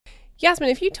Yasmin,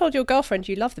 have you told your girlfriend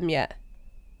you love them yet?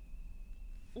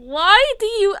 Why do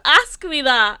you ask me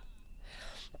that?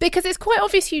 Because it's quite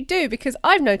obvious you do, because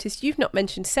I've noticed you've not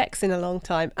mentioned sex in a long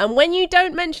time. And when you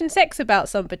don't mention sex about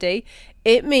somebody,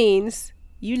 it means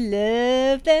you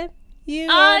love them. You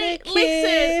wanna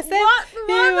kiss them.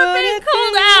 Why am I being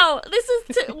called out? This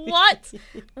is what?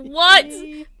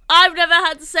 I've never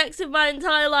had sex in my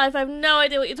entire life. I have no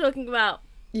idea what you're talking about.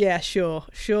 Yeah, sure.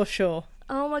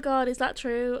 Oh my god, is that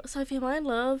true? Sophie, am I in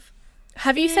love?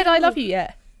 Have you said I love you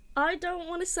yet? I don't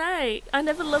want to say. I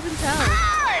never love and tell.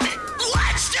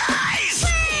 Let's dice!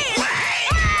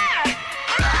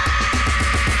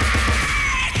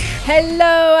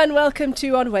 Hello and welcome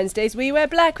to On Wednesdays We Wear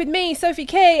Black with me, Sophie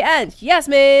K, and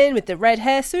Yasmin with the red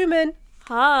hair Suman.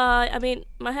 Hi. I mean,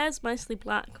 my hair's mostly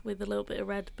black with a little bit of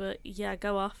red, but yeah,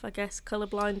 go off. I guess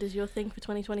colourblind is your thing for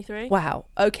 2023. Wow,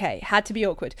 okay, had to be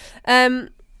awkward.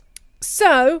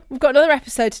 So, we've got another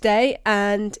episode today,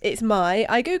 and it's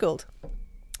I Googled.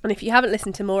 And if you haven't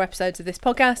listened to more episodes of this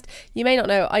podcast, you may not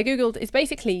know, I Googled is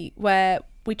basically where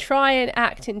we try and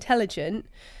act intelligent,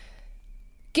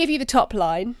 give you the top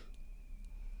line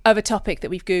of a topic that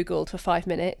we've Googled for 5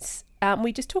 minutes, and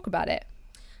we just talk about it.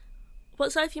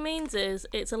 What Sophie means is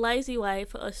it's a lazy way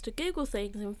for us to Google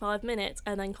things in 5 minutes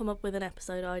and then come up with an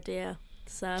episode idea.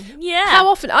 So, yeah. How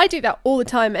often? I do that all the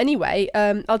time anyway.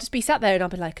 I'll just be sat there and I'll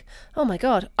be like, oh my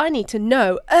God, I need to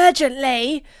know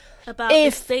urgently about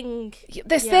this thing.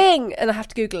 This thing. And I have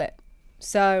to Google it.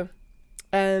 So,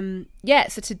 so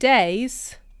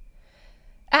today's...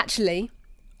 Actually,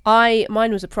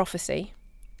 mine was a prophecy.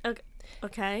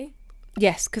 Okay.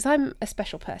 Yes, because I'm a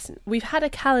special person. We've had a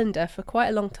calendar for quite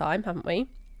a long time, haven't we?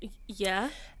 Yeah.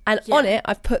 And on it,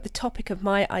 I've put the topic of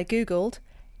I Googled.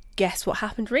 Guess what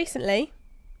happened recently?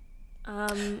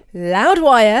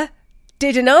 Loudwire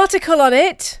did an article on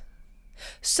it.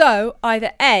 So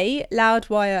either A,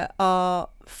 Loudwire are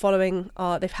following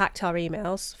they've hacked our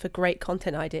emails for great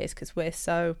content ideas because we're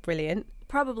so brilliant.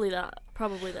 Probably that.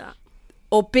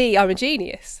 Or B, I'm a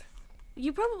genius.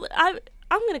 I'm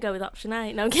going to go with option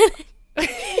A. No, I'm kidding.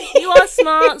 You are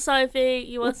smart, Sophie.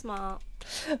 You are smart.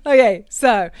 Okay,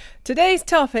 so today's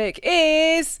topic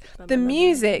is the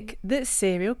music that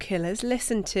serial killers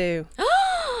listen to.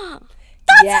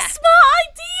 That's a smart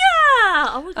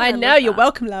idea! Oh my God, I know, love you're that.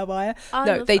 welcome, Loudwire.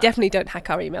 No, they that. definitely don't hack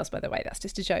our emails, by the way. That's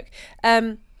just a joke.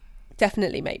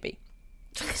 Definitely, maybe.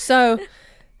 So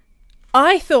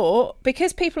I thought,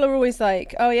 because people are always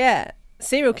like, oh yeah,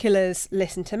 serial killers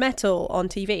listen to metal on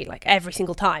TV like every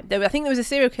single time. I think there was a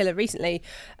serial killer recently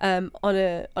on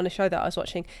a show that I was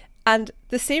watching, and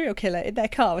the serial killer in their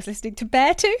car was listening to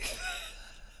Beartooth.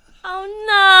 Oh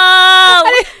no!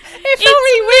 It felt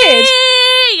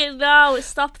really weird. No,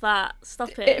 stop that.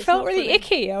 Stop it. It felt really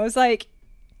icky. I was like,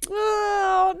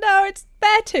 oh no, it's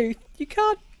Beartooth. You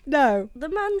can't. No. The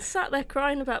man sat there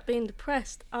crying about being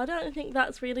depressed. I don't think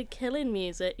that's really killing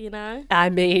music, you know? I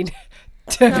mean,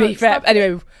 to be fair.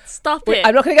 Anyway. Stop it.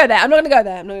 I'm not going to go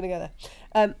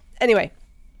there. Anyway.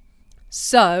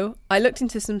 So, I looked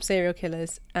into some serial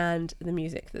killers and the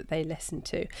music that they listened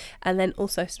to. And then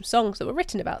also some songs that were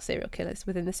written about serial killers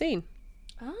within the scene.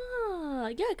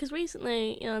 Yeah, because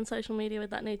recently, on social media with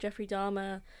that new Jeffrey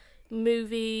Dahmer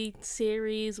movie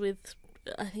series with,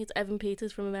 I think it's Evan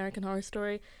Peters from American Horror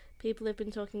Story, people have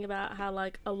been talking about how,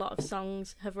 like, a lot of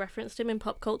songs have referenced him in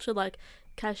pop culture, like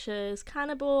Kesha's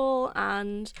Cannibal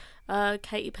and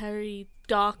Katy Perry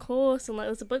Dark Horse, and like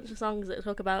there's a bunch of songs that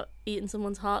talk about eating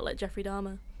someone's heart like Jeffrey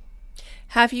Dahmer.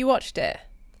 Have you watched it?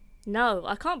 No,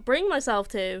 I can't bring myself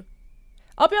to.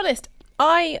 I'll be honest,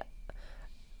 I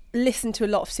listen to a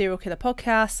lot of serial killer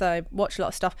podcasts, I watch a lot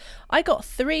of stuff. I got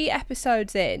 3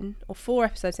 episodes in, or 4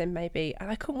 episodes in maybe, and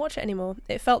I couldn't watch it anymore.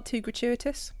 It felt too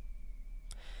gratuitous.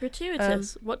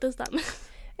 Gratuitous? What does that mean?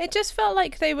 It just felt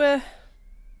like they were...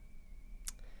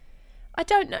 I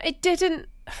don't know, it didn't...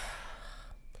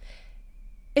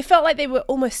 It felt like they were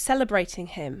almost celebrating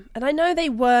him. And I know they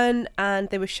weren't, and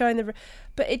they were showing the...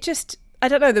 But it just... I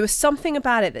don't know, there was something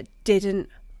about it that didn't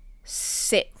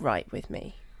sit right with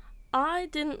me. I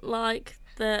didn't like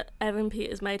that Evan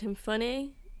Peters made him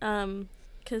funny,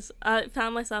 because I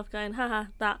found myself going, haha,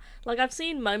 that. Like, I've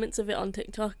seen moments of it on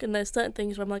TikTok, and there's certain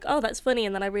things where I'm like, oh, that's funny,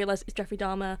 and then I realise it's Jeffrey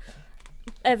Dahmer.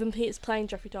 Evan Peters playing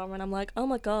Jeffrey Dahmer, and I'm like, oh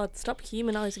my God, stop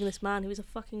humanising this man who is a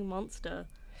fucking monster.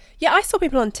 Yeah, I saw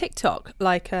people on TikTok,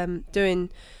 like, doing...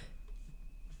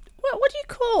 What do you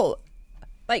call...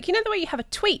 Like, you know the way you have a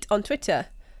tweet on Twitter?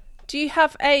 You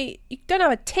don't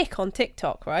have a tick on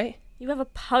TikTok, right? You have a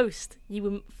post,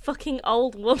 you fucking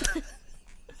old woman.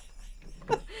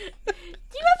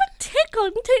 You have a tick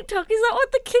on TikTok? Is that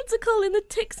what the kids are calling the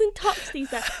ticks and tocks these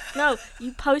days? No,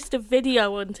 you post a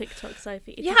video on TikTok,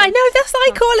 Sophie. Yeah, I know, that's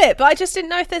what I call it, but I just didn't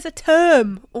know if there's a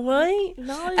term, all right?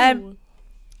 No.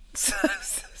 So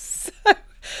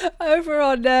over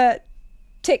on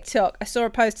TikTok, I saw a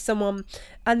post of someone,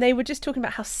 and they were just talking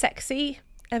about how sexy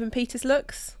Evan Peters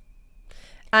looks.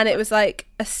 And it was like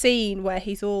a scene where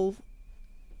he's all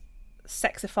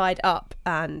sexified up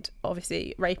and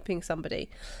obviously raping somebody.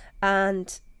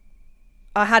 And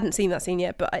I hadn't seen that scene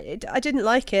yet, but I didn't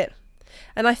like it.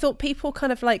 And I thought people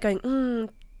kind of like going,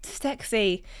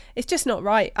 sexy. It's just not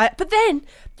right. But then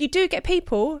you do get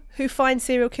people who find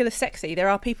serial killers sexy. There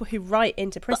are people who write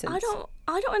into prisons. But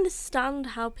I don't understand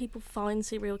how people find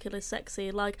serial killers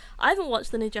sexy. Like, I haven't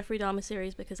watched the new Jeffrey Dahmer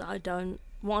series because I don't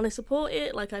want to support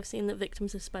it. Like, I've seen that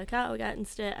victims have spoke out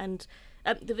against it, and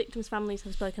the victims' families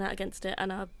have spoken out against it,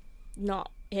 and I'm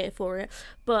not here for it.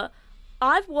 But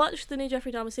I've watched the new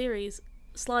Jeffrey Dahmer series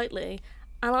slightly,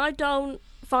 and I don't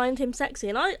find him sexy.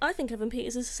 And I think Evan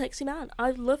Peters is a sexy man.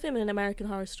 I love him in American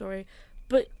Horror Story,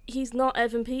 but he's not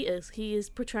Evan Peters. He is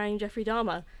portraying Jeffrey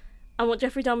Dahmer, and what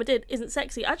Jeffrey Dahmer did isn't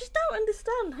sexy. I just don't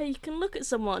understand how you can look at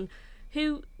someone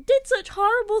who did such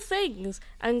horrible things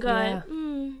and go,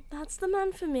 that's the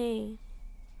man for me.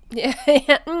 Yeah,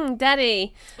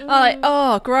 daddy.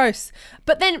 Gross.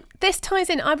 But then this ties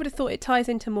in, I would have thought it ties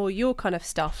into more your kind of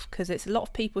stuff, because it's a lot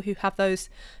of people who have those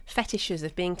fetishes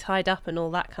of being tied up and all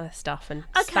that kind of stuff. And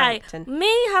okay, me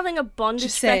having a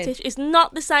bondage fetish is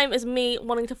not the same as me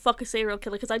wanting to fuck a serial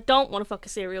killer, because I don't want to fuck a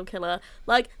serial killer.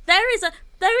 Like, there is a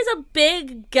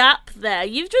big gap there.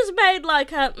 You've just made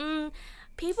like a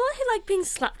people who like being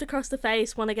slapped across the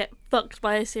face want to get fucked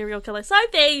by a serial killer.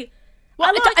 Sophie,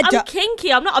 I'm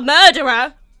kinky. I'm not a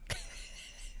murderer.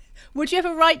 Would you have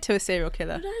a right to a serial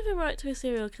killer? Would I have a right to a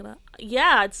serial killer?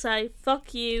 Yeah, I'd say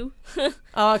fuck you.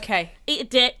 Oh, okay. Eat a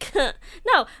dick.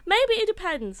 No, maybe it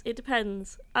depends. It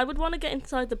depends. I would want to get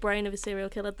inside the brain of a serial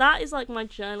killer. That is like my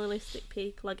journalistic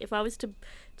peak. Like, if I was to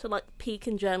like peak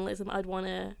in journalism, I'd want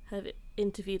to have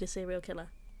interviewed a serial killer.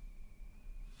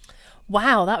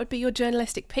 Wow, that would be your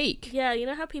journalistic peak. Yeah, you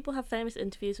know how people have famous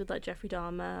interviews with like Jeffrey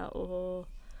Dahmer or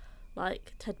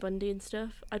like Ted Bundy and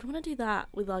stuff? I'd want to do that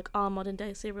with like our modern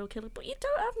day serial killer. But you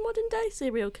don't have modern day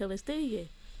serial killers, do you?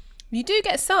 You do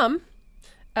get some.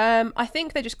 I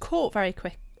think they're just caught very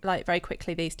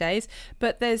quickly these days.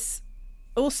 But there's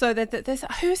also there's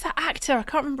who's that actor? I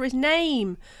can't remember his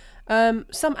name.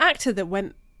 Some actor that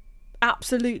went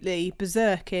absolutely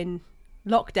berserk in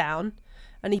lockdown,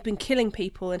 and he'd been killing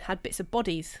people and had bits of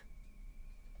bodies.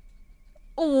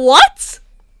 What?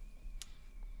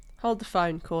 Hold the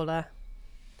phone, caller.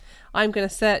 I'm going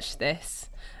to search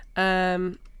this.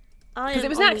 Because it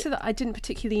was an actor that I didn't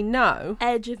particularly know.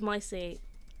 Edge of my seat.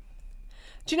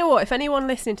 Do you know what? If anyone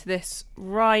listening to this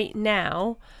right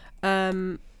now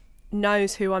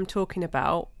knows who I'm talking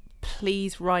about,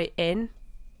 please write in.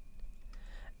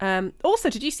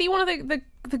 Also, did you see one of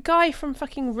the guy from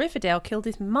fucking Riverdale killed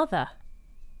his mother?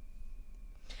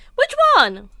 Which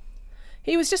one?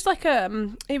 He was just like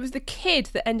it was the kid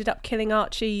that ended up killing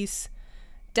Archie's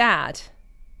dad.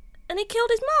 And he killed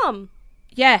his mum?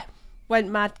 Yeah, went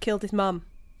mad, killed his mum.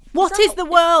 What is the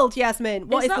world, Yasmin?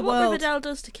 What is the world? Is that what Riverdale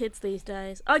does to kids these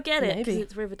days? I get it, because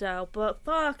it's Riverdale, but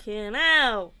fucking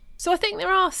hell. So I think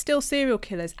there are still serial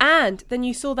killers. And then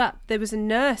you saw that there was a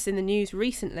nurse in the news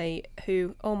recently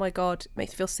who, oh my God,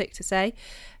 makes me feel sick to say,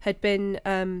 had been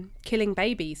killing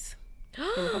babies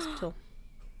in the hospital.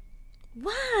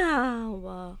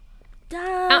 Wow.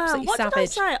 Damn. Absolutely what savage.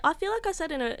 Did I say? I feel like I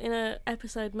said in a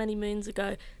episode many moons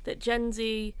ago that Gen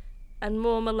Z and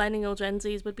more millennial Gen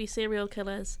Zs would be serial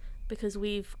killers because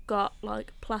we've got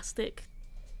like plastic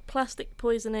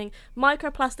poisoning,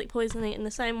 microplastic poisoning, in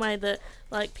the same way that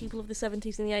like people of the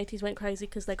 70s and the 80s went crazy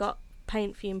because they got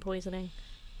paint fume poisoning.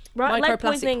 Right, lead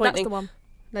poisoning, that's the one.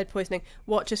 Lead poisoning.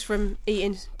 What, just from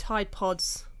eating Tide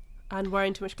Pods and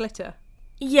wearing too much glitter?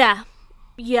 Yeah,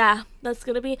 that's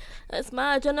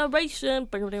my generation.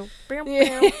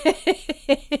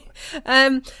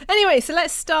 Anyway, so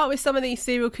let's start with some of these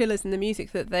serial killers and the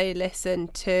music that they listen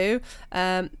to.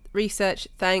 Research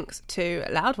thanks to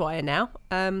Loudwire now.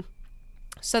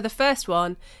 So the first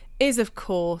one is, of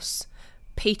course,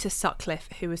 Peter Sutcliffe,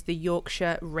 who was the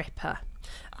Yorkshire Ripper.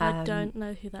 I don't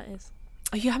know who that is.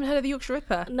 Oh, you haven't heard of the Yorkshire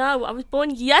Ripper? No, I was born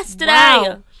yesterday.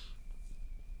 Wow.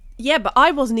 Yeah, but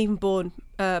I wasn't even born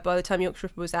by the time Yorkshire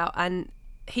Ripper was out, and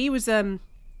he was in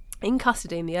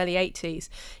custody in the early 80s.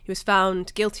 He was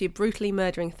found guilty of brutally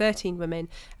murdering 13 women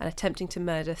and attempting to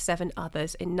murder 7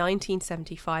 others in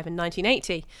 1975 and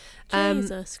 1980.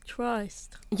 Jesus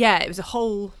Christ. Yeah, it was a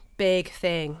whole big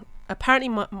thing. Apparently,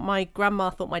 my grandma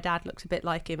thought my dad looked a bit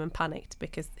like him and panicked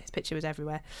because his picture was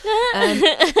everywhere.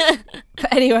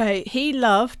 But anyway, he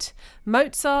loved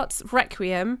Mozart's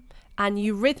Requiem and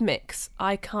Eurythmics'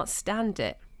 I Can't Stand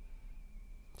It.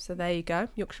 So there you go,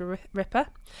 Yorkshire Ripper.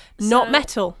 Not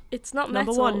metal. It's not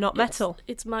Number metal. one, not metal.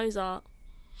 It's Mozart.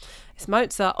 It's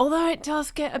Mozart. Although it does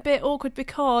get a bit awkward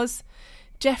because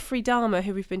Jeffrey Dahmer,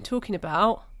 who we've been talking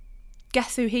about,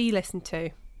 guess who he listened to?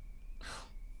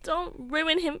 Don't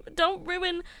ruin him. Don't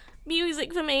ruin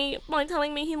music for me by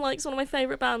telling me he likes one of my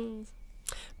favourite bands.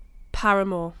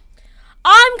 Paramore.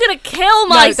 I'm gonna kill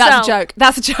myself. No, that's a joke.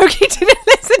 That's a joke. He didn't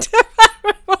listen to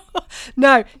Paramore.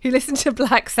 No, he listened to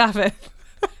Black Sabbath.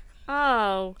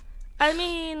 Oh, I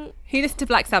mean, he listened to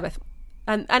Black Sabbath,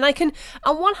 and I can,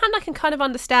 on one hand, I can kind of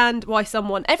understand why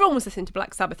everyone was listening to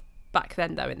Black Sabbath back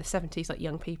then, though, in the 70s, like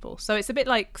young people. So it's a bit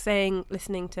like saying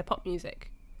listening to pop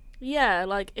music. Yeah,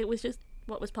 like it was just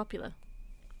what was popular.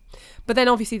 But then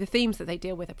obviously the themes that they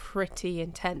deal with are pretty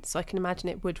intense, so I can imagine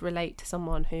it would relate to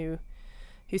someone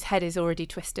whose head is already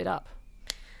twisted up.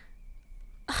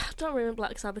 Don't ruin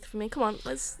Black Sabbath for me. Come on,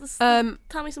 let's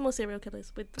tell me some more serial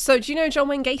killers. So do you know John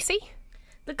Wayne Gacy?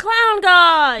 The clown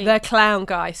guy. The clown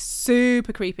guy,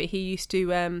 super creepy. He used to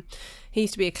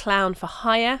be a clown for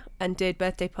hire and did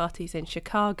birthday parties in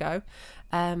Chicago.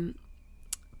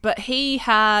 But he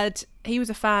was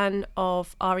a fan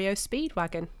of REO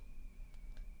Speedwagon.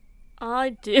 I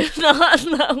do not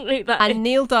know who that is. And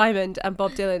Neil Diamond and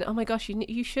Bob Dylan. Oh my gosh,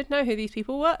 you should know who these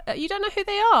people were. You don't know who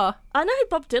they are? I know who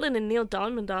Bob Dylan and Neil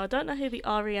Diamond are. I don't know who the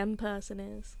REM person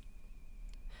is.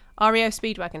 REO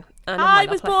Speedwagon. I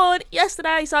was born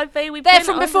yesterday, Sophie. They're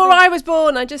from before I was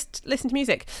born. I just listened to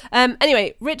music.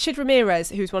 Anyway, Richard Ramirez,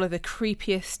 who's one of the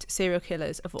creepiest serial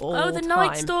killers of all time. Oh, the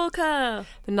Night Stalker.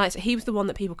 He was the one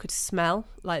that people could smell.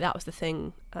 Like, that was the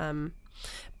thing.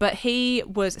 But he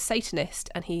was a Satanist,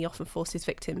 and he often forced his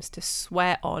victims to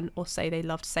swear on or say they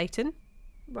loved Satan.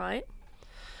 Right.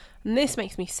 And this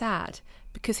makes me sad,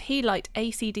 because he liked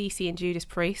AC/DC and Judas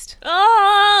Priest.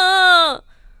 Oh!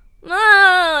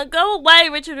 No! Go away,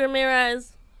 Richard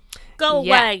Ramirez. Go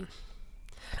away.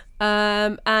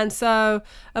 And so,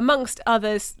 amongst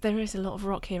others, there is a lot of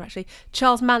rock here, actually.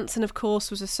 Charles Manson, of course,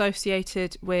 was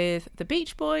associated with the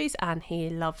Beach Boys, and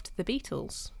he loved the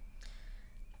Beatles.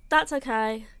 That's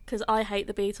okay, because I hate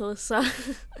the Beatles, so...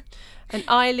 And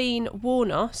Eileen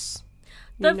Wuornos.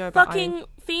 The fucking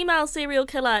female serial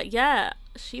killer, yeah.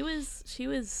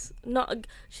 She's not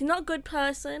a good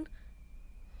person,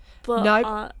 but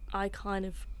nope. I kind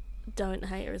of don't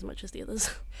hate her as much as the others.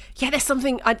 Yeah, there's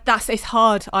something, it's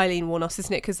hard, Eileen Wuornos,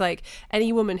 isn't it? Because, like,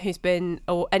 any woman who's been,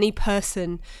 or any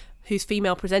person who's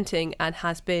female presenting and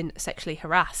has been sexually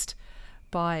harassed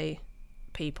by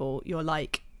people, you're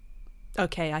like...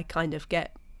 okay, I kind of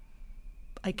get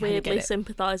weirdly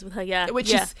sympathise with her, yeah.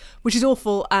 Which is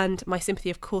awful, and my sympathy,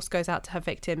 of course, goes out to her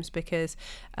victims, because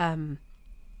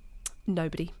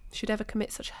nobody should ever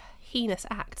commit such heinous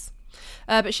acts.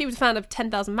 But she was a fan of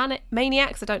 10,000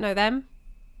 Maniacs. I don't know them.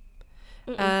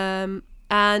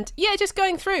 And yeah, just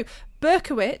going through.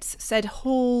 Berkowitz said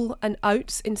Hall and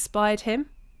Oates inspired him.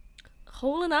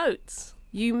 Hall and Oates?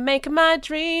 You make my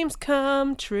dreams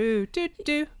come true.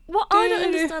 What I don't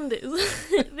understand is,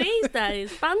 these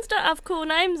days, bands don't have cool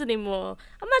names anymore.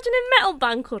 Imagine a metal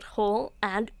band called Hall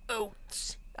and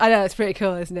Oates. I know, it's pretty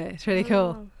cool, isn't it? It's really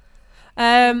cool.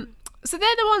 So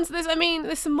they're the ones,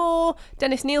 there's some more.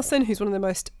 Dennis Nielsen, who's one of the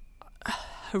most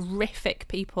horrific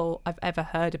people I've ever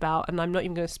heard about, and I'm not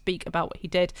even going to speak about what he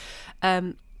did.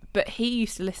 But he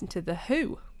used to listen to The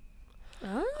Who.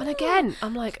 Oh. And again,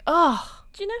 I'm like, oh...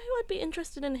 Do you know who I'd be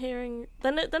interested in hearing?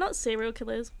 They're not serial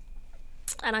killers,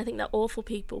 and I think they're awful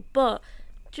people, but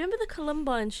do you remember the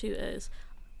Columbine shooters?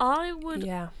 I would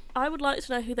like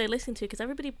to know who they listened to, because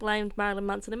everybody blamed Marilyn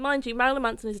Manson, and mind you, Marilyn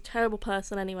Manson is a terrible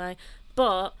person anyway,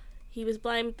 but he was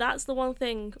blamed. That's the one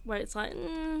thing where it's like,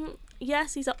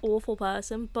 yes, he's an awful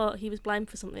person, but he was blamed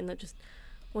for something that just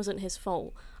wasn't his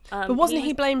fault. But wasn't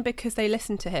he blamed because they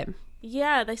listened to him?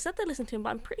 Yeah, they said they listened to him, but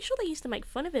I'm pretty sure they used to make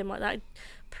fun of him like that. I'm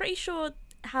pretty sure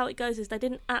how it goes is they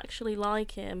didn't actually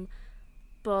like him,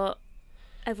 but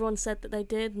everyone said that they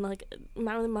did, and like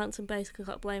Marilyn Manson basically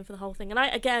got blamed for the whole thing. And I,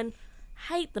 again,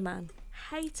 hate the man.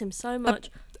 Hate him so much.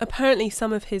 Apparently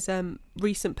some of his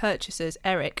recent purchases,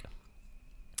 Eric,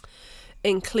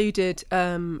 included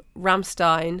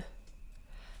Rammstein,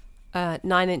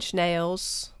 9 Inch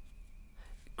Nails,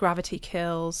 Gravity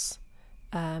Kills,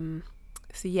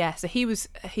 so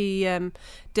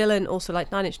Dylan also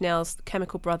liked 9 Inch Nails,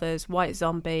 Chemical Brothers, White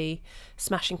Zombie,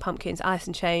 Smashing Pumpkins, Alice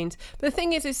in Chains. But the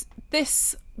thing is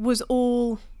this was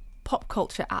all pop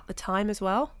culture at the time as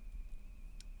well.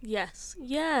 Yes.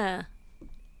 Yeah.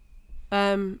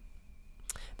 There'll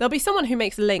be someone who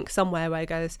makes a link somewhere where it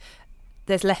goes,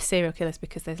 there's less serial killers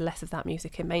because there's less of that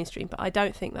music in mainstream, but I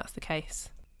don't think that's the case.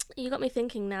 You got me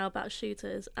thinking now about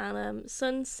shooters, and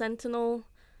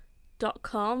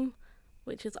sunsentinel.com,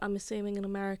 which is, I'm assuming, an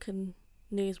American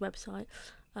news website,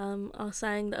 are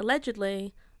saying that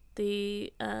allegedly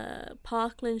the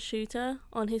Parkland shooter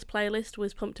on his playlist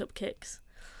was Pumped Up Kicks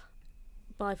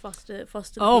by Foster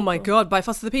the Oh my People. God, by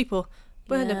Foster the People.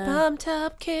 When the Yeah. pumped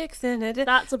up kicks in it.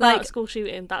 That's about Like, school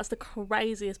shooting. That's the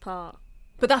craziest part.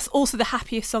 but that's also the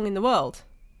happiest song in the world.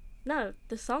 No,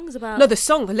 the song's about... No,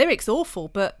 the lyric's awful,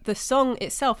 but the song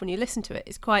itself, when you listen to it,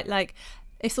 is quite like,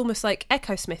 it's almost like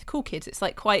Echo Smith, Cool Kids. It's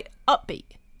like quite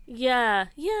upbeat. Yeah.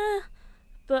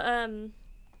 But,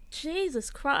 Jesus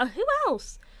Christ. Who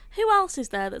else? Who else is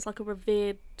there that's like a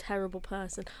revered, terrible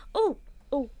person? Oh,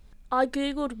 I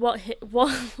googled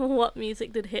what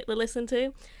music did Hitler listen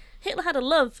to. Hitler had a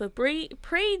love for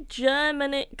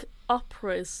pre-Germanic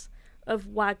operas of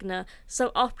Wagner,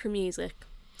 so opera music.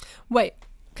 Wait,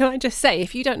 can I just say,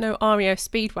 if you don't know REO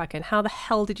Speedwagon, how the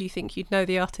hell did you think you'd know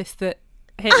the artist that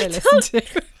Hitler listened to?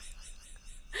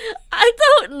 I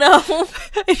don't know.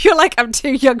 If you're like, I'm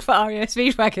too young for REO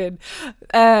Speedwagon,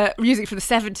 music from the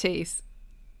 70s.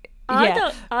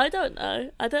 Yeah. I don't know.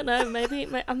 Maybe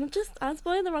I'm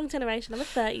born in the wrong generation. I'm a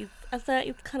 30s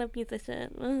kind of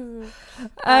musician.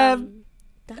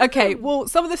 Okay, Damn. well,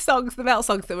 some of the metal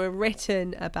songs that were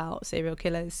written about serial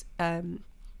killers,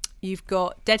 you've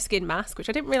got Dead Skin Mask, which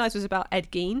I didn't realise was about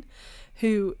Ed Gein,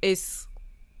 who is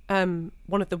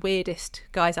one of the weirdest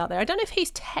guys out there. I don't know if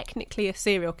he's technically a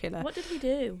serial killer. What did he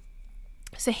do?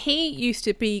 So he used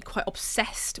to be quite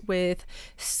obsessed with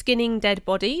skinning dead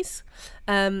bodies.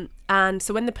 And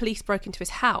so when the police broke into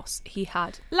his house, he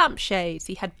had lampshades,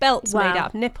 he had belts Wow. made out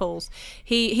of nipples.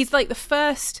 He's like the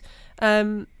first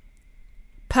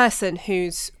person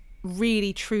who's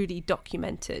really, truly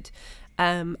documented.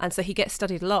 And so he gets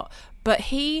studied a lot. But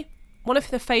one of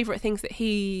the favourite things that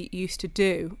he used to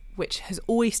do, which has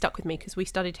always stuck with me because we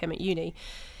studied him at uni,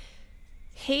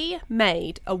 he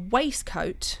made a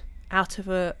waistcoat out of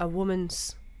a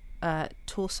woman's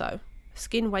torso,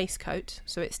 skin waistcoat,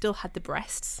 so it still had the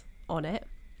breasts on it,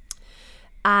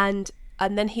 and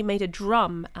then he made a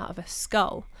drum out of a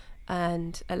skull,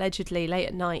 and allegedly late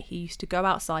at night he used to go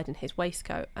outside in his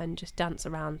waistcoat and just dance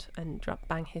around and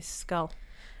bang his skull.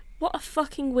 What a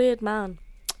fucking weird man.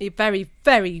 A very,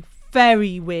 very,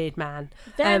 very weird man.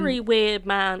 Very weird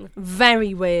man.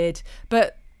 Very weird,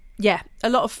 but yeah, a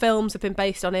lot of films have been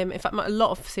based on him. In fact, a lot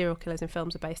of serial killers in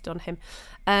films are based on him.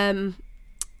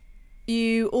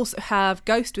 You also have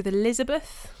Ghost with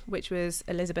Elizabeth, which was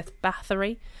Elizabeth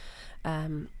Bathory,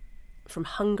 from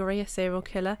Hungary, a serial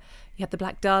killer. You had the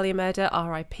Black Dahlia murder,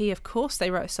 R.I.P. of course. They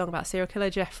wrote a song about serial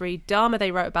killer. Jeffrey Dahmer, they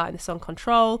wrote about in the song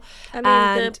Control.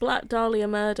 I mean, the Black Dahlia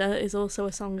murder is also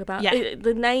a song about... Yeah.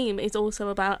 The name is also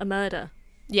about a murder.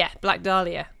 Yeah, Black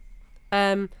Dahlia.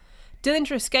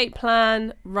 Dillinger Escape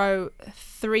Plan wrote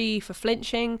 3 for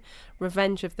Flinching,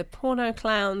 Revenge of the Porno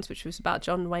Clowns, which was about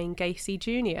John Wayne Gacy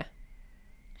Jr.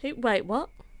 Wait, what?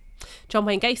 John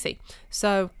Wayne Gacy.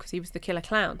 So, because he was the killer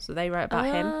clown, so they wrote about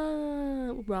him.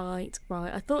 Right.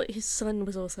 I thought his son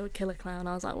was also a killer clown.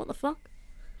 I was like, what the fuck?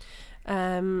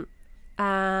 And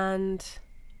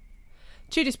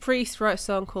Judas Priest wrote a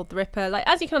song called The Ripper. Like,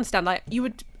 as you can understand, like you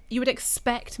would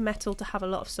expect metal to have a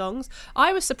lot of songs.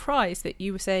 I was surprised that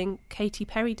you were saying Katy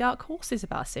Perry Dark Horse is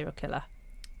about a serial killer.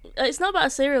 It's not about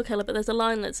a serial killer, but there's a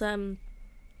line that's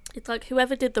it's like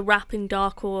whoever did the rap in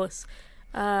Dark Horse.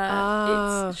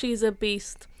 It's she's a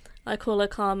beast. I call her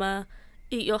Karma.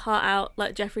 Eat your heart out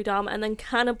like Jeffrey Dahmer. And then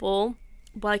Cannibal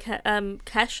by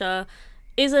Kesha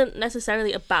isn't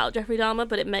necessarily about Jeffrey Dahmer,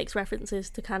 but it makes references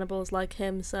to cannibals like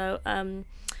him. So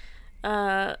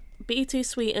be too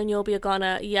sweet and you'll be a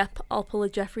goner. Yep, I'll pull a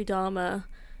Jeffrey Dahmer.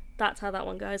 That's how that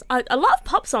one goes. A lot of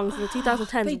pop songs in the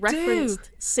 2010s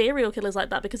referenced serial killers like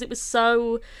that because it was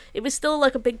still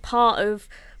like a big part of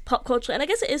pop culture, and I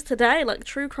guess it is today. Like,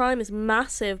 true crime is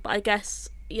massive, but I guess,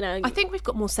 you know, I think we've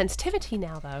got more sensitivity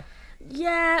now, though.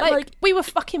 yeah, Like we were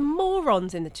fucking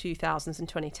morons in the 2000s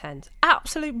and 2010s.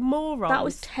 Absolute morons. that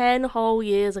was 10 whole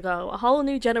years ago. A whole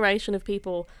new generation of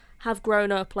people have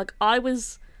grown up. Like, I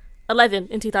was 11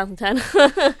 in 2010.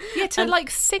 Yeah, to like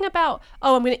sing about,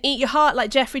 oh, I'm going to eat your heart like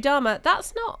Jeffrey Dahmer.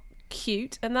 That's not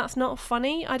cute and that's not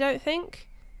funny, I don't think.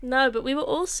 No, but we were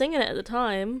all singing it at the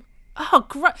time. Oh,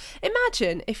 great.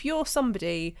 Imagine if you're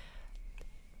somebody's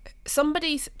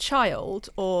child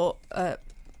or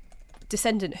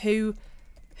descendant who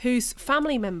whose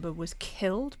family member was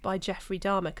killed by Jeffrey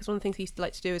Dahmer, because one of the things he used to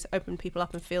like to do is open people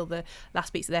up and feel the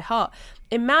last beats of their heart.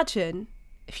 Imagine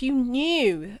if you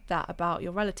knew that about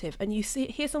your relative and you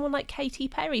hear someone like Katy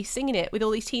Perry singing it with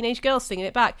all these teenage girls singing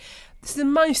it back. This is the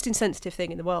most insensitive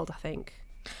thing in the world, I think.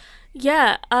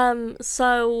 Yeah,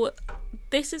 so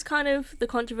this is kind of the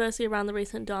controversy around the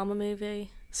recent Dahmer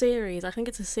movie series. I think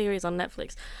it's a series on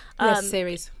Netflix. Yes,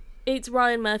 series. It's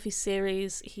Ryan Murphy's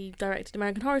series. He directed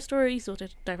American Horror Story, sort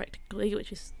of directed Glee,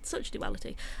 which is such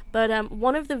duality. But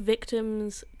one of the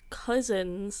victims'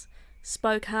 cousins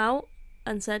spoke out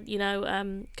and said, you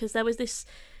know, because there was this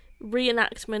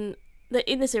reenactment,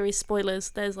 in the series,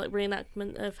 spoilers, there's like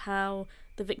reenactment of how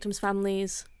the victims'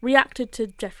 families reacted to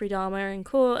Jeffrey Dahmer in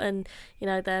court and, you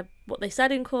know, what they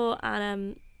said in court,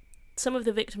 and some of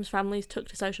the victims' families took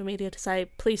to social media to say,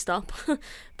 please stop.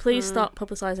 Please stop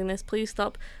publicising this. Please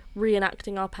stop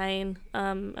reenacting our pain.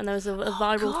 And there was a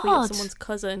viral tweet of someone's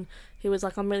cousin who was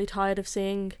like, I'm really tired of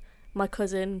seeing my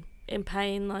cousin in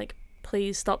pain. Like,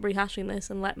 please stop rehashing this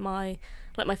and let my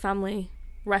family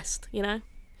rest, you know?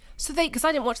 So because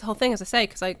I didn't watch the whole thing, as I say,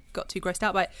 because I got too grossed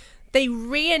out by it, they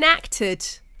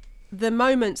reenacted the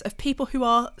moments of people who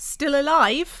are still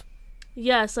alive.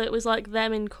 Yeah, so it was like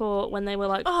them in court when they were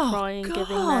like crying, God.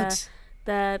 giving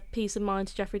their peace of mind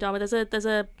to Jeffrey Dahmer. There's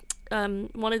a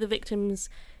one of the victims,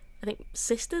 I think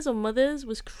sisters or mothers,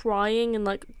 was crying and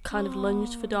like kind of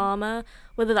lunged for Dahmer.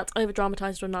 Whether that's over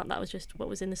dramatized or not, that was just what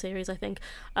was in the series, I think.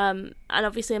 And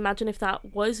obviously, imagine if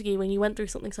that was you when you went through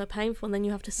something so painful, and then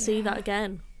you have to see that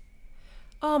again.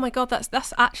 Oh my God,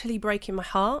 that's actually breaking my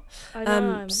heart. I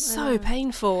know. So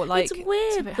painful. Like, it's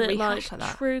weird that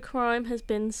like true crime has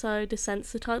been so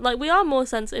desensitized. Like, we are more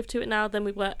sensitive to it now than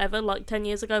we were ever. Like 10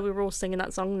 years ago, we were all singing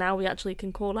that song. Now we actually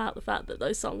can call out the fact that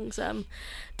those songs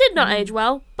did not age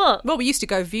well. But we used to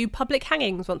go view public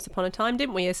hangings once upon a time,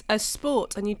 didn't we? As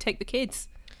sport, and you'd take the kids.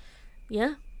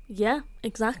 Yeah,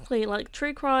 exactly. Like,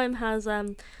 true crime has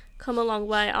come a long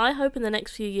way. I hope in the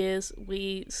next few years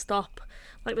we stop.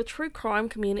 Like, the true crime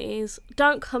communities,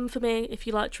 don't come for me if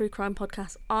you like true crime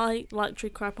podcasts. I like true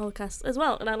crime podcasts as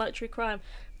well, and I like true crime.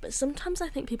 But sometimes I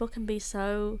think people can be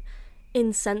so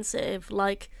insensitive.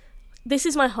 Like, this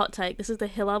is my hot take. This is the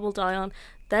hill I will die on.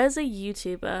 There's a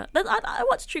YouTuber. I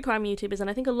watch true crime YouTubers, and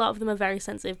I think a lot of them are very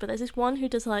sensitive. But there's this one who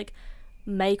does, like,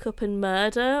 makeup and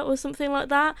murder or something like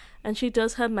that. And she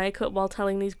does her makeup while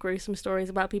telling these gruesome stories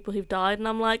about people who've died. And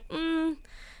I'm like,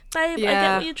 babe, yeah. I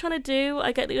get what you're trying to do.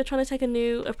 I get that you're trying to take a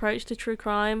new approach to true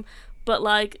crime, but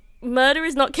like, murder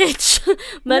is not kitsch.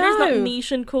 Murder is not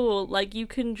niche and cool. Like, you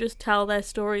can just tell their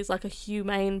stories like a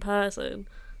humane person.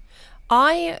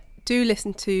 I do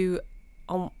listen to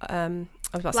I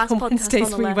was about to say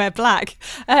Wednesdays We Wear Black.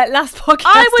 Last podcast.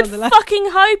 I would fucking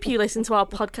hope you listen to our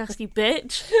podcast, you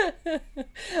bitch.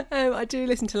 I do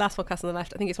listen to Last Podcast on the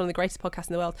Left. I think it's one of the greatest podcasts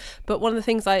in the world. But one of the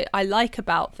things I like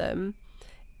about them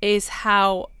is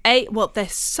how they're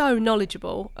so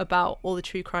knowledgeable about all the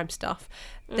true crime stuff.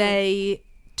 They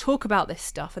talk about this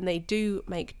stuff and they do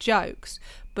make jokes,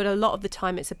 but a lot of the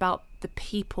time it's about the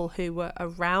people who were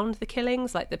around the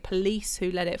killings, like the police who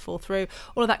let it fall through,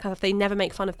 all of that kind of thing. They never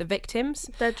make fun of the victims.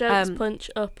 Their jokes punch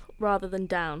up rather than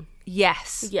down.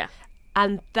 Yes. Yeah.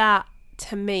 And that,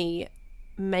 to me,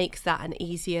 makes that an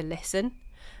easier listen.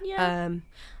 Yeah.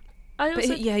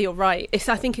 Yeah, you're right.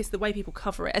 I think it's the way people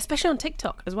cover it, especially on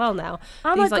TikTok as well now.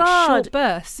 Oh These my God. Short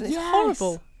bursts. And it's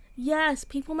horrible. Yes,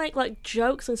 people make like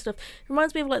jokes and stuff. It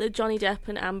reminds me of like the Johnny Depp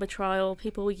and Amber trial.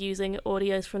 People were using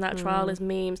audios from that trial as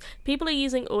memes. People are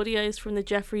using audios from the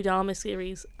Jeffrey Dahmer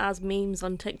series as memes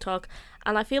on TikTok,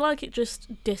 and I feel like it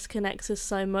just disconnects us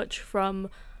so much from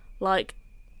like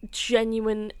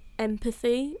genuine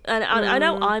empathy. And I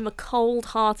know I'm a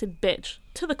cold-hearted bitch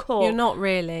to the core. You're not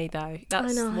really, though.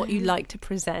 That's what you like to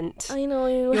present. I know.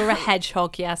 You're a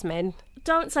hedgehog, Yasmin.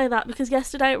 Don't say that, because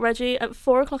yesterday, Reggie, at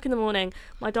 4 o'clock in the morning,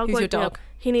 my dog woke me up.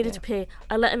 He needed to pee.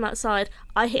 I let him outside.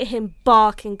 I hear him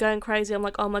barking, going crazy. I'm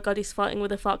like, oh my God, he's fighting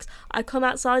with a fox. I come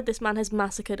outside, this man has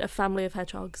massacred a family of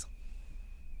hedgehogs.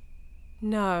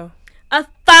 No. A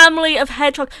family of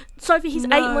hedgehogs. Sophie, he's 8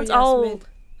 months old.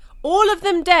 All of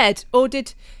them dead? Or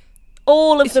did...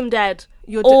 All of them dead.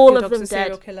 All of them dead.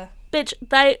 Serial killer. Bitch,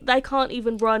 they can't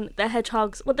even run. They're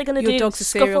hedgehogs. What are they going to do? Your dog's a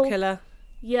serial killer.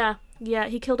 Yeah,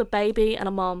 he killed a baby and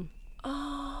a mom.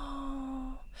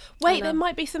 Oh. Wait, there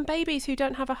might be some babies who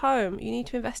don't have a home. You need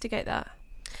to investigate that.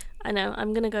 I know,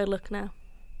 I'm going to go look now.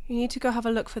 You need to go have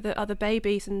a look for the other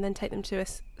babies and then take them to a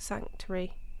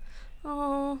sanctuary.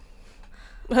 Oh.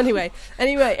 Anyway.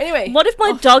 What if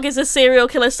my dog is a serial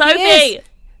killer, Sophie? He is.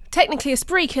 Technically a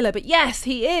spree killer, but yes,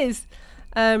 he is.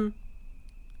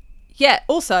 Yeah,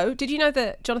 also, did you know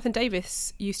that Jonathan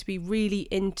Davis from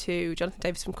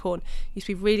Korn, used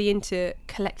to be really into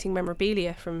collecting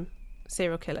memorabilia from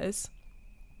serial killers?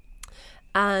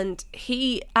 And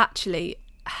he actually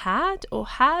had or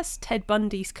has Ted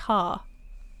Bundy's car.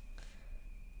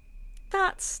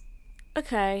 That's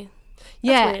okay.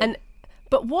 Yeah, weird.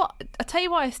 but what I tell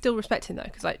you why I still respect him though,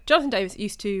 because like Jonathan Davis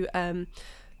used to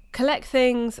collect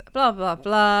things, blah blah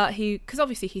blah. Because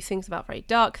obviously he sings about very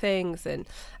dark things, and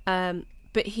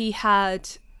but he had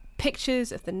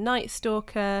pictures of the Night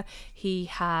Stalker. He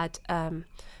had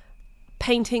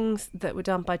paintings that were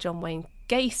done by John Wayne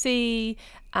Gacy,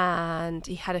 and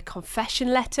he had a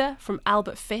confession letter from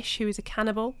Albert Fish, who was a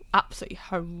cannibal. Absolutely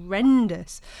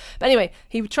horrendous. But anyway,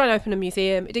 he would try and open a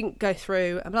museum. It didn't go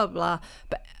through, and blah blah blah.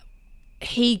 But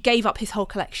he gave up his whole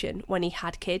collection when he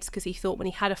had kids, because he thought when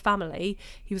he had a family,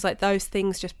 he was like, those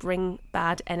things just bring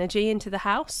bad energy into the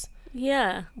house.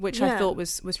 Yeah. Which I thought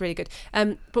was really good.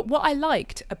 But what I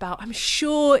liked about, I'm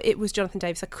sure it was Jonathan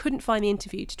Davis, I couldn't find the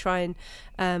interview to try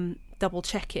and double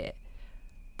check it.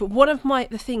 But one of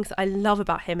the things that I love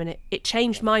about him, and it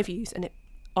changed my views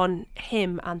on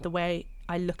him and the way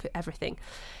I look at everything.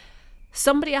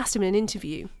 Somebody asked him in an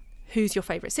interview, who's your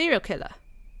favourite serial killer?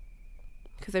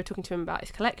 Because they were talking to him about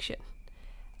his collection.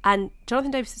 And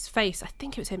Jonathan Davis's face, I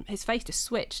think it was him, his face just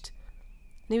switched.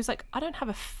 And he was like, I don't have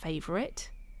a favourite.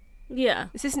 Yeah.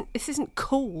 This isn't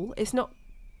cool. It's not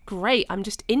great. I'm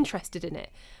just interested in it.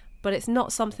 But it's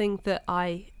not something that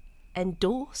I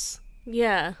endorse.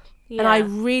 Yeah. And I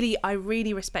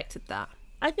really respected that.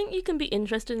 I think you can be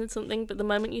interested in something, but the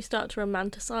moment you start to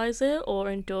romanticize it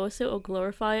or endorse it or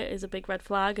glorify it is a big red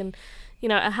flag. And, you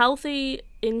know, a healthy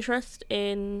interest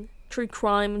in true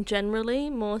crime generally,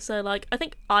 more so, like, I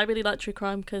think I really like true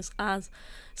crime because as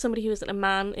somebody who isn't a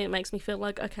man, it makes me feel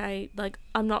like, okay, like,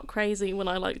 I'm not crazy when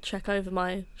I, like, check over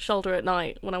my shoulder at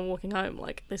night when I'm walking home.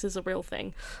 Like, this is a real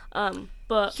thing.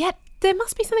 But yeah, there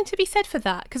must be something to be said for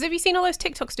that, because have you seen all those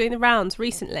TikToks doing the rounds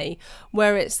recently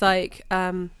where it's like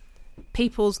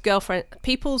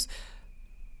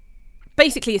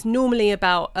basically it's normally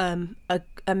about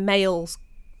a male's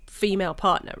female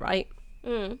partner, right?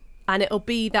 And it'll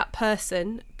be that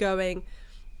person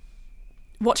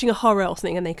watching a horror or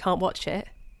something and they can't watch it,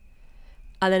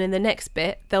 and then in the next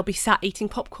bit they'll be sat eating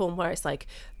popcorn where it's like,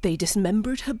 they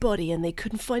dismembered her body and they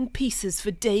couldn't find pieces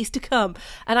for days to come.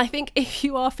 And I think if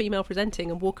you are female presenting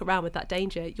and walk around with that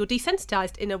danger, you're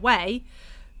desensitized in a way,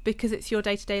 because it's your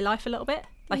day-to-day life a little bit.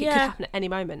 Like, it could happen at any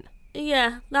moment.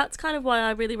 Yeah, that's kind of why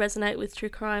I really resonate with true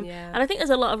crime. Yeah. And I think there's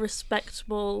a lot of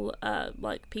respectable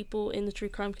like people in the true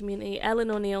crime community. Ellen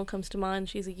O'Neill comes to mind.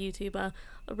 She's a YouTuber.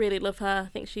 I really love her. I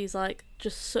think she's like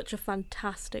just such a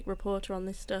fantastic reporter on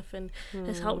this stuff, and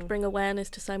has helped bring awareness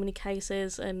to so many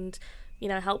cases, and, you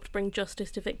know, helped bring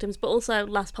justice to victims. But also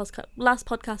last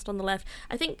podcast on the left,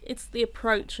 I think it's the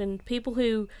approach, and people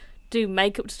who do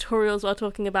makeup tutorials while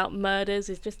talking about murders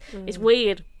is just it's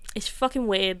weird. It's fucking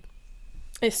weird.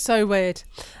 It's so weird.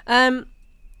 Well,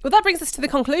 that brings us to the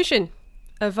conclusion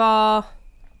of our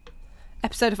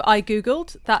episode of I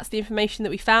Googled. That's the information that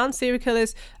we found. Serial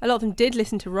killers, a lot of them did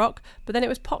listen to rock, but then it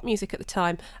was pop music at the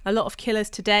time. A lot of killers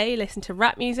today listen to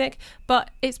rap music, but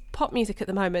it's pop music at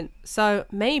the moment. So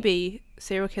maybe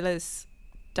serial killers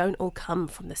don't all come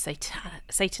from the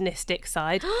satanistic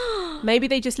side. Maybe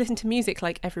they just listen to music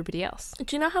like everybody else.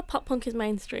 Do you know how pop punk is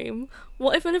mainstream?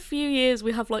 What if in a few years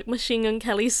we have like Machine Gun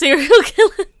Kelly serial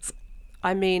killers?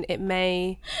 I mean, it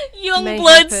may.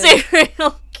 Youngblood serial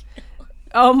killer.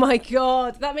 Oh my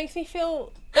god, that makes me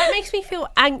feel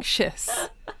anxious.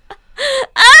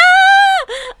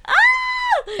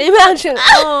 Imagine,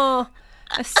 a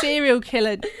serial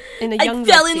killer in a young. I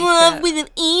fell in love with an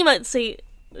emo. See,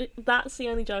 that's the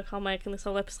only joke I'll make in this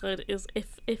whole episode, is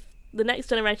if the next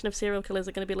generation of serial killers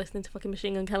are going to be listening to fucking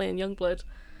Machine Gun Kelly and Youngblood.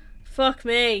 Fuck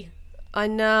me. I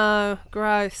know,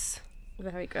 gross.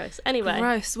 Very gross. Anyway.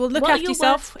 Gross. Well, look after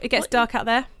yourself. It gets dark out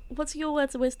there. What's your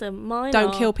words of wisdom? Mine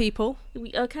Don't kill people.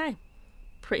 Okay.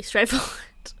 Pretty straightforward.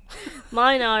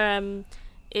 Mine are,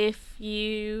 if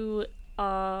you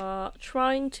are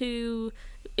trying to...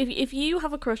 If you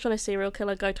have a crush on a serial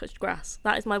killer, go touch grass.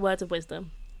 That is my words of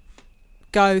wisdom.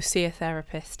 Go see a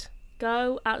therapist.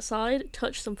 Go outside,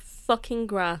 touch some fucking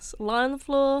grass. Lie on the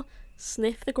floor,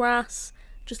 sniff the grass,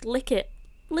 just lick it.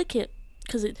 Lick it.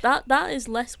 Because that is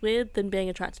less weird than being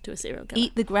attracted to a serial killer.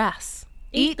 Eat the grass.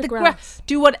 Eat the grass.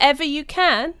 Do whatever you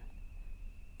can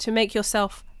to make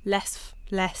yourself less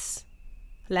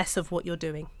of what you're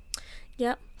doing.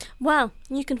 Yep. Well,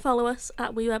 you can follow us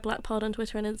at WeWearBlackPod on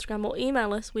Twitter and Instagram, or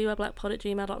email us,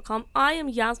 wewearblackpod@gmail.com. I am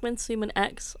Yasmin Suman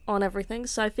X on everything.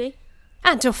 Sophie?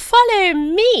 And to follow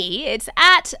me, it's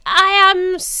at I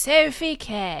am Sophie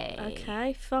K.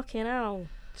 Okay, fucking hell.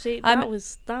 See, that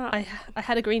was that. I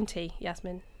had a green tea,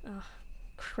 Yasmin. Oh,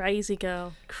 crazy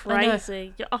girl.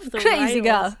 Crazy. You're off the rails. Crazy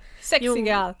girl. Sexy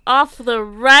girl. Off the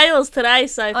rails today,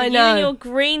 Sophie. I You know. and your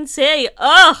green tea.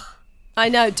 Ugh. I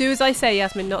know. Do as I say,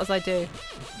 Yasmin, not as I do.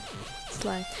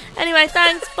 Slay. Anyway,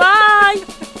 thanks. Bye.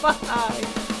 Bye.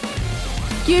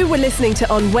 You were listening to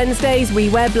On Wednesdays We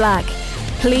Wear Black.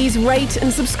 Please rate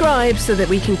and subscribe so that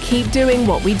we can keep doing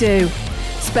what we do.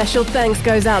 Special thanks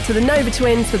goes out to the Nova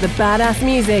Twins for the badass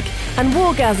music and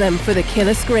Wargasm for the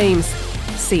killer screams.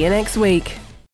 See you next week.